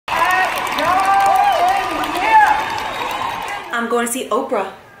I'm going to see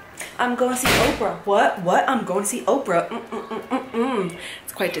Oprah. I'm going to see Oprah. What? I'm going to see Oprah.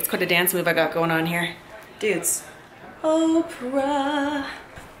 It's quite a dance move I got going on here. Dudes. Oprah.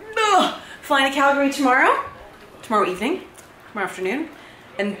 Ugh. Flying to Calgary tomorrow evening, tomorrow afternoon.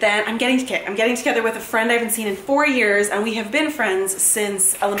 And then I'm getting together with a friend I haven't seen in 4 years, and we have been friends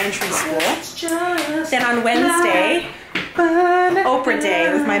since elementary school. Then on Wednesday, Oprah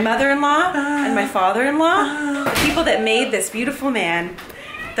Day with my mother-in-law and my father-in-law. The people that made this beautiful man,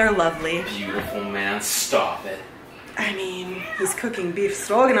 they're lovely. Beautiful man, stop it. I mean, he's cooking beef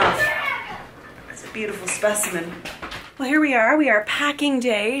stroganoff. It's a beautiful specimen. Well, here we are packing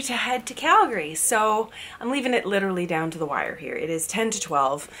day to head to Calgary. So I'm leaving it literally down to the wire here. It is 10 to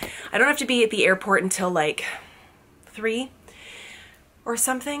 12. I don't have to be at the airport until like 3 or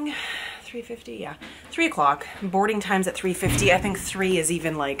something. 3:50, yeah. 3 o'clock. Boarding time's at 3:50. I think 3 is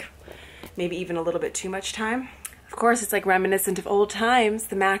even like, maybe even a little bit too much time. Of course, it's like reminiscent of old times.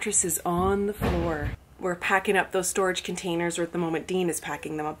 The mattress is on the floor. We're packing up those storage containers, or at the moment Dean is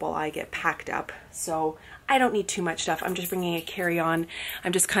packing them up while I get packed up. So I don't need too much stuff. I'm just bringing a carry-on.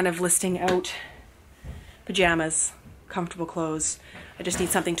 I'm just kind of listing out pajamas, comfortable clothes. I just need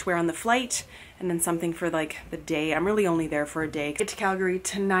something to wear on the flight, and then something for like the day. I'm really only there for a day. Get to Calgary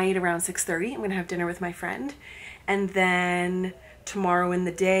tonight around 6:30. I'm gonna have dinner with my friend. And then tomorrow in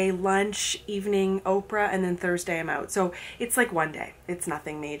the day, lunch, evening, Oprah, and then Thursday I'm out. So it's like one day. It's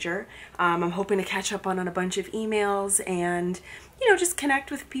nothing major. I'm hoping to catch up on a bunch of emails and, you know, just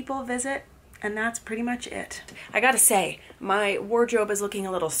connect with people, visit. And that's pretty much it. I gotta say, my wardrobe is looking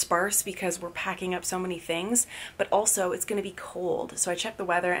a little sparse because we're packing up so many things, but also it's gonna be cold. So I checked the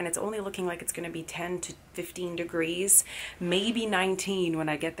weather and it's only looking like it's gonna be 10 to 15 degrees, maybe 19 when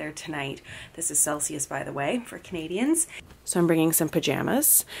I get there tonight. This is Celsius, by the way, for Canadians. So I'm bringing some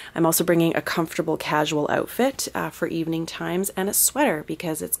pajamas. I'm also bringing a comfortable casual outfit for evening times and a sweater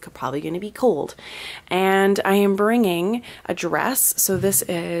because it's probably gonna be cold. And I am bringing a dress. So this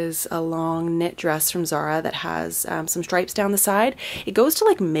is a long knit dress from Zara that has some stripes down the side. It goes to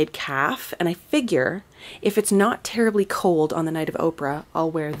like mid-calf, and I figure if it's not terribly cold on the night of Oprah,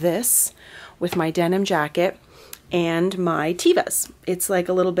 I'll wear this with my denim jacket and my Tevas. It's like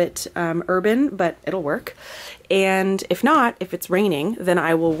a little bit urban, but it'll work. And if not, if it's raining, then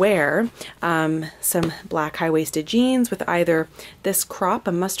I will wear some black high-waisted jeans with either this crop,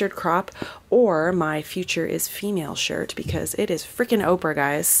 a mustard crop, or my Future is Female shirt, because it is freaking Oprah,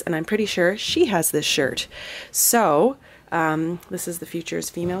 guys, and I'm pretty sure she has this shirt. So this is the Future is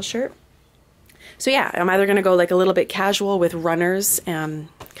Female shirt. So yeah, I'm either gonna go like a little bit casual with runners kind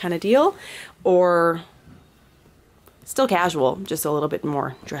of deal, or still casual, just a little bit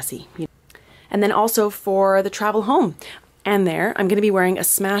more dressy. And then also for the travel home, and there, I'm gonna be wearing a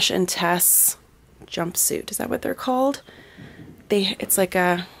Smash and Tess jumpsuit. Is that what they're called? It's like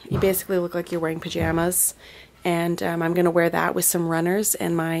you basically look like you're wearing pajamas. And I'm gonna wear that with some runners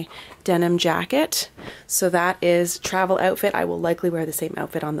and my denim jacket. So that is travel outfit. I will likely wear the same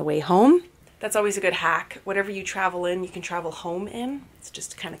outfit on the way home. That's always a good hack. Whatever you travel in, you can travel home in. It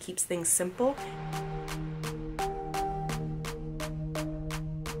just kind of keeps things simple.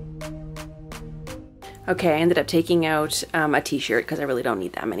 Okay, I ended up taking out a t-shirt because I really don't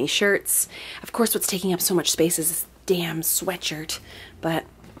need that many shirts. Of course, what's taking up so much space is this damn sweatshirt, but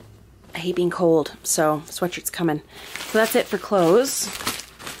I hate being cold, so sweatshirt's coming. So that's it for clothes.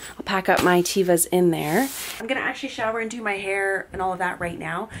 I'll pack up my Tevas in there. I'm gonna actually shower and do my hair and all of that right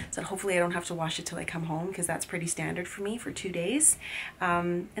now, so hopefully I don't have to wash it till I come home, because that's pretty standard for me for 2 days.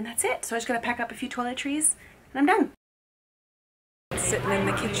 And that's it. So I just gotta pack up a few toiletries and I'm done. Sitting in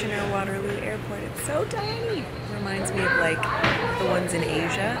the Kitchener-Waterloo Airport, it's so tiny. Reminds me of like the ones in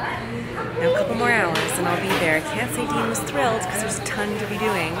Asia. Now a couple more hours and I'll be there. I can't say Dean was thrilled because there's a ton to be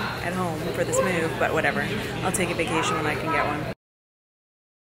doing at home for this move, but whatever. I'll take a vacation when I can get one. I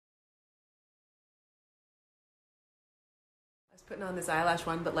was putting on this eyelash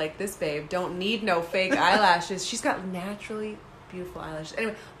one, but like this babe don't need no fake eyelashes. She's got naturally beautiful eyelashes.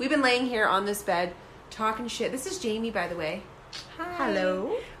 Anyway, we've been laying here on this bed talking shit. This is Jamie, by the way. Hi.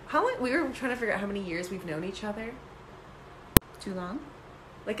 Hello. How long, we were trying to figure out how many years we've known each other. Too long?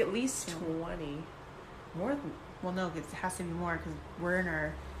 Like at least 20. More than, well, no, it has to be more because we're in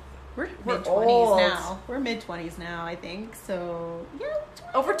our mid-20s now. We're mid-20s now, I think. So, yeah.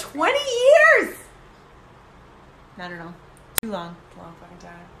 Over 20 years! I don't know. Too long. It's a long fucking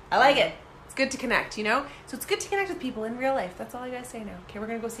time. I like it. It's good to connect, you know? So it's good to connect with people in real life. That's all I gotta say now. Okay, we're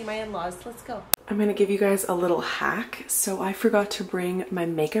gonna go see my in-laws. Let's go. I'm gonna give you guys a little hack. So I forgot to bring my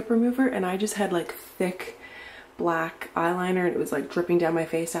makeup remover, and I just had like thick black eyeliner, and it was like dripping down my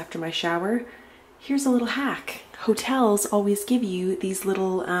face after my shower. here's a little hack. Hotels always give you these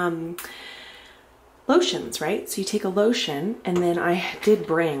little lotions, right? So you take a lotion, and then I did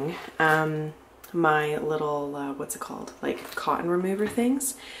bring my little, what's it called? Like cotton remover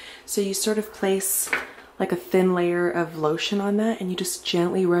things. So you sort of place like a thin layer of lotion on that, and you just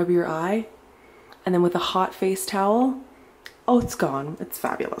gently rub your eye, and then with a hot face towel, oh, it's gone. It's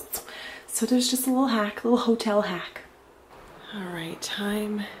fabulous. So there's just a little hack, a little hotel hack. All right,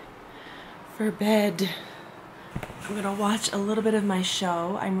 time for bed. I'm gonna watch a little bit of my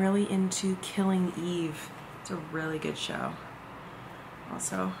show. I'm really into Killing Eve. It's a really good show.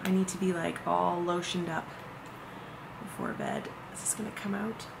 Also, I need to be like all lotioned up before bed. Is this gonna come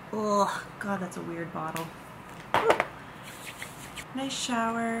out? Oh, God, that's a weird bottle. Ooh. Nice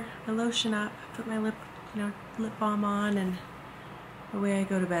shower, I lotion up, put my lip balm on, and away I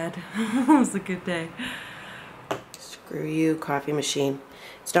go to bed. It was a good day. Screw you, coffee machine.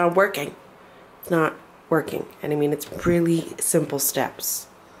 It's not working. It's not working. And I mean, it's really simple steps.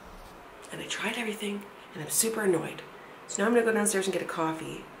 And I tried everything, and I'm super annoyed. So now I'm gonna go downstairs and get a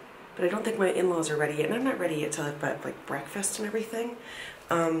coffee. But I don't think my in-laws are ready yet, and I'm not ready yet till I've got like breakfast and everything.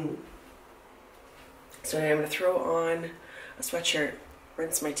 So I'm gonna throw on a sweatshirt,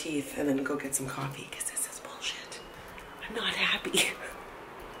 rinse my teeth, and then go get some coffee, because this is bullshit. I'm not happy.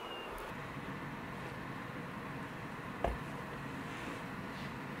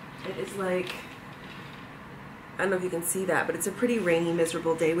 It is like, I don't know if you can see that, but it's a pretty rainy,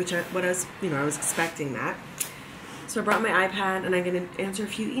 miserable day, which I was expecting that. So I brought my iPad, and I'm gonna answer a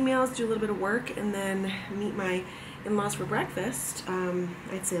few emails, do a little bit of work, and then meet my in-laws for breakfast.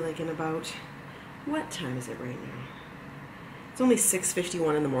 I'd say like in about, what time is it right now? It's only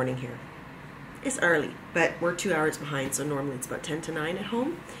 6:51 in the morning here. It's early, but we're 2 hours behind, so normally it's about 10 to 9 at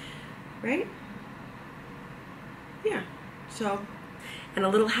home, right? Yeah, so, and a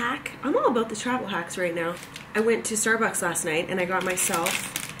little hack. I'm all about the travel hacks right now. I went to Starbucks last night, and I got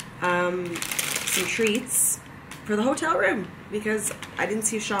myself some treats for the hotel room, because I didn't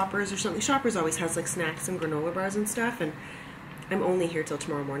see Shoppers or something. Shoppers always has like snacks and granola bars and stuff, and I'm only here till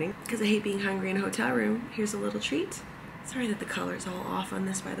tomorrow morning because I hate being hungry in a hotel room. Here's a little treat. Sorry that the color's all off on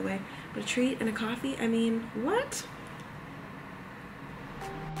this, by the way, but a treat and a coffee, I mean, what?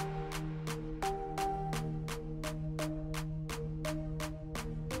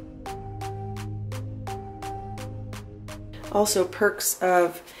 Also, perks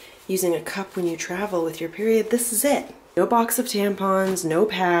of using a cup when you travel with your period, this is it. No box of tampons, no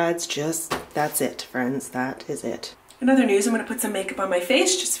pads, just that's it, friends, that is it. In other news, I'm gonna put some makeup on my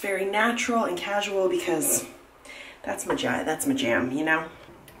face, just very natural and casual, because that's my jam, you know?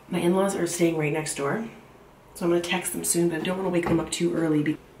 My in-laws are staying right next door, so I'm gonna text them soon, but I don't wanna wake them up too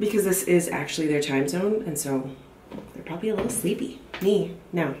early because this is actually their time zone, and so they're probably a little sleepy. Me,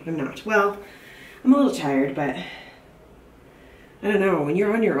 no, I'm not. Well, I'm a little tired, but I don't know, when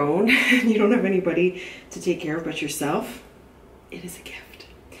you're on your own and you don't have anybody to take care of but yourself, it is a gift.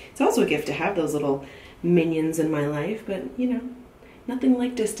 It's also a gift to have those little minions in my life, but you know, nothing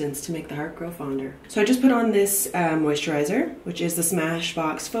like distance to make the heart grow fonder. So I just put on this moisturizer, which is the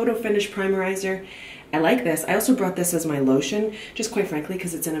Smashbox Photo Finish Primerizer. I like this. I also brought this as my lotion, just quite frankly,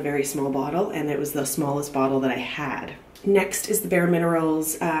 because it's in a very small bottle, and it was the smallest bottle that I had. Next is the Bare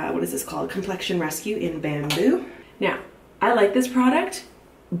Minerals, what is this called? Complexion Rescue in Bamboo. Now, I like this product,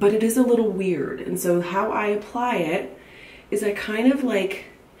 but it is a little weird. And so how I apply it is I kind of like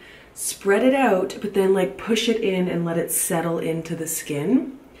spread it out, but then like push it in and let it settle into the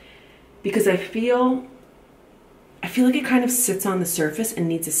skin, because I feel like it kind of sits on the surface and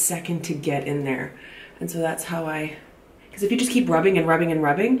needs a second to get in there. And so that's how because if you just keep rubbing and rubbing and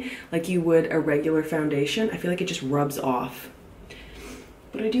rubbing like you would a regular foundation, I feel like it just rubs off.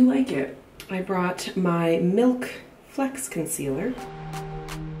 But I do like it. I brought my Milk Flex Concealer.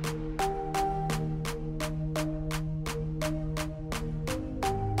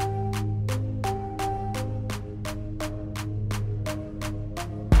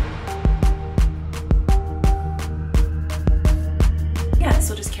 Yeah, this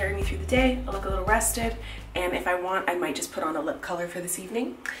will just carry me through the day. I'll look a little rested, and if I want, I might just put on a lip color for this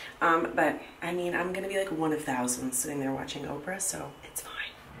evening. But I mean, I'm gonna be like one of thousands sitting there watching Oprah, so it's fine.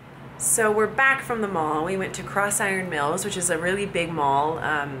 So we're back from the mall. We went to Cross Iron Mills, which is a really big mall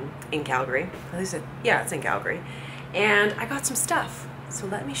in Calgary. At least yeah, it's in Calgary. And I got some stuff, so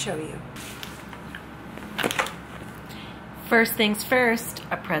let me show you. First things first,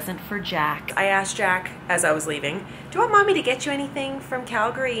 a present for Jack. I asked Jack as I was leaving, do you want mommy to get you anything from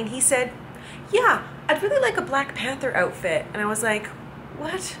Calgary? And he said, yeah, I'd really like a Black Panther outfit. And I was like,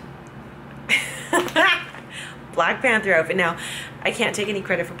 what? Black Panther outfit. Now, I can't take any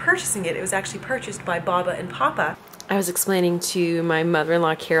credit for purchasing it. It was actually purchased by Baba and Papa. I was explaining to my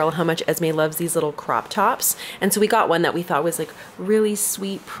mother-in-law Carol how much Esme loves these little crop tops, and so we got one that we thought was like really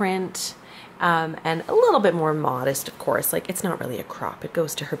sweet print, and a little bit more modest, of course. Like, it's not really a crop, it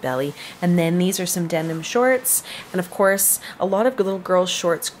goes to her belly. And then these are some denim shorts, and of course a lot of little girls'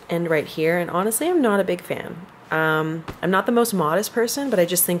 shorts end right here, and honestly I'm not a big fan. I'm not the most modest person, but I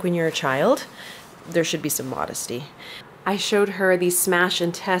just think when you're a child there should be some modesty. I showed her these Smash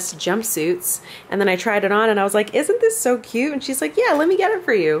and Test jumpsuits, and then I tried it on and I was like, isn't this so cute? And she's like, yeah, let me get it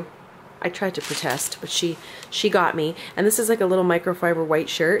for you. I tried to protest, but she got me. And this is like a little microfiber white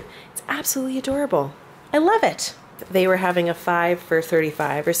shirt. It's absolutely adorable. I love it. They were having a 5 for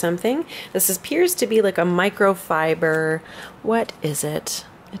 $35 or something. This appears to be like a microfiber. What is it?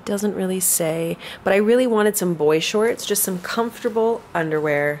 It doesn't really say, but I really wanted some boy shorts, just some comfortable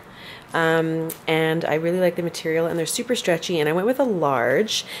underwear. And I really like the material, and they're super stretchy, and I went with a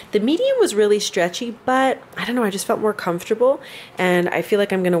large. The medium was really stretchy, but I don't know, I just felt more comfortable, and I feel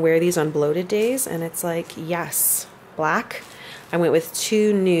like I'm gonna wear these on bloated days, and it's like, yes, black. I went with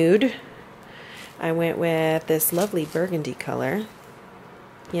 2 nude. I went with this lovely burgundy color,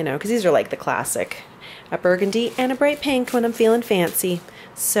 you know, because these are like the classic. A burgundy and a bright pink when I'm feeling fancy.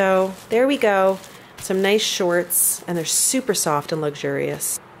 So there we go. Some nice shorts, and they're super soft and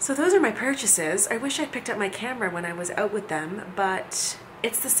luxurious. So those are my purchases. I wish I'd picked up my camera when I was out with them, but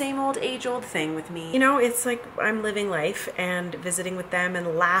it's the same old age-old thing with me. You know, it's like I'm living life and visiting with them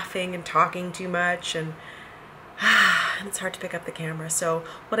and laughing and talking too much, and it's hard to pick up the camera. So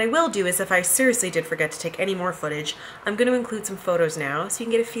what I will do is, if I seriously did forget to take any more footage, I'm going to include some photos now so you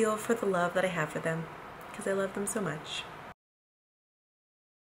can get a feel for the love that I have for them, because I love them so much.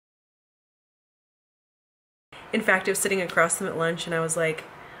 In fact, I was sitting across them at lunch and I was like,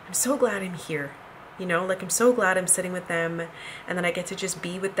 I'm so glad I'm here, you know, like I'm so glad I'm sitting with them, and then I get to just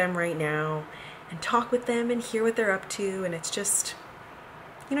be with them right now and talk with them and hear what they're up to, and it's just,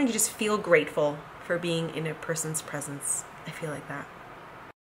 you know, you just feel grateful for being in a person's presence. I feel like that.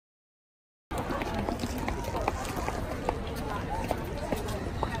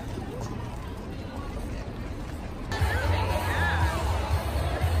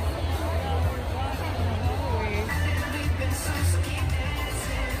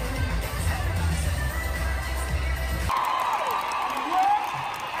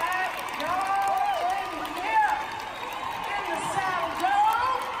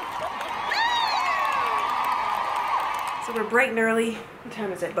 So we're bright and early. What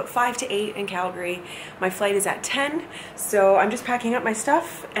time is it? About 5 to 8 in Calgary. My flight is at 10, so I'm just packing up my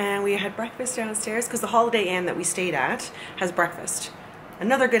stuff, and we had breakfast downstairs because the Holiday Inn that we stayed at has breakfast.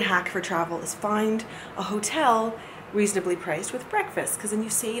 Another good hack for travel is find a hotel reasonably priced with breakfast, because then you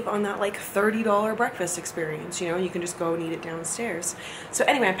save on that like $30 breakfast experience, you know, you can just go and eat it downstairs. So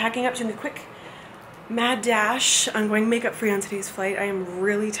anyway, I'm packing up, doing a quick mad dash. I'm going makeup free on today's flight. I am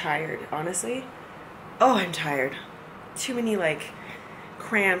really tired, honestly. Oh, I'm tired. Too many like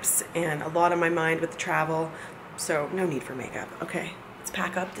cramps and a lot on my mind with the travel, so no need for makeup. Okay, let's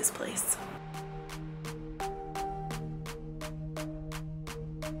pack up this place.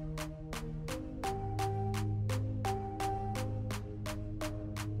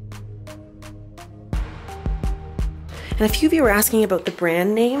 And a few of you were asking about the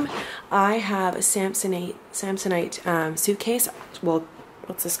brand name. I have a Samsonite suitcase. Well,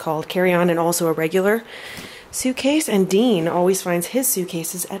 what's this called? Carry-on, and also a regular suitcase, and Dean always finds his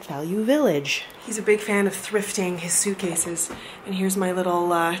suitcases at Value Village. He's a big fan of thrifting his suitcases, and here's my little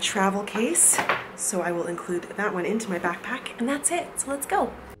travel case, so I will include that one into my backpack, and that's it. So let's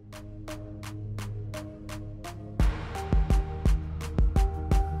go.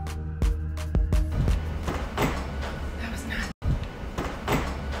 That was not.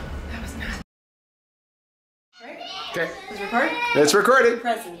 Right? Okay. Is it recording? It's recorded.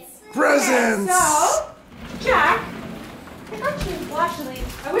 Presents. Presents! So, Jack, I got you, well actually,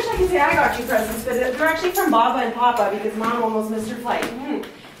 I wish I could say I got you presents, but they're actually from Baba and Papa because Mom almost missed her flight.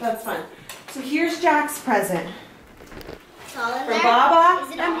 That's fun. So here's Jack's present. From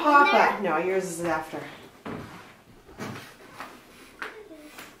Baba and Papa. No, yours is after.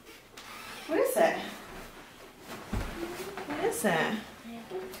 What is it? What is it?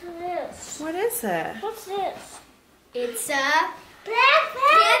 What is it? What's this? It's a Black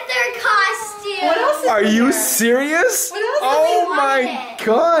Panther costume. What else is Are in you there? serious? What else Oh we my wanted?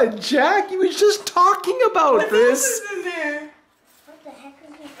 god, Jack, you was just talking about What this. else is in there? What the heck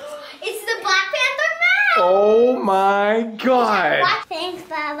is it? It's the Black Panther mask. Oh my god. Thanks,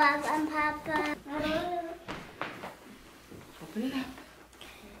 Baba and Papa. Open it up.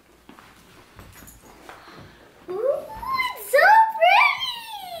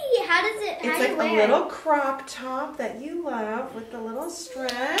 It's like a little crop top that you love with the little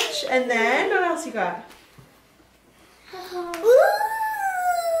stretch. And then, what else you got?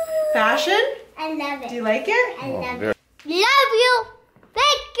 Fashion? I love it. Do you like it? I love it. Love you.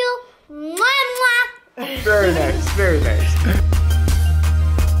 Thank you. Mwah, mwah. Very nice, very nice.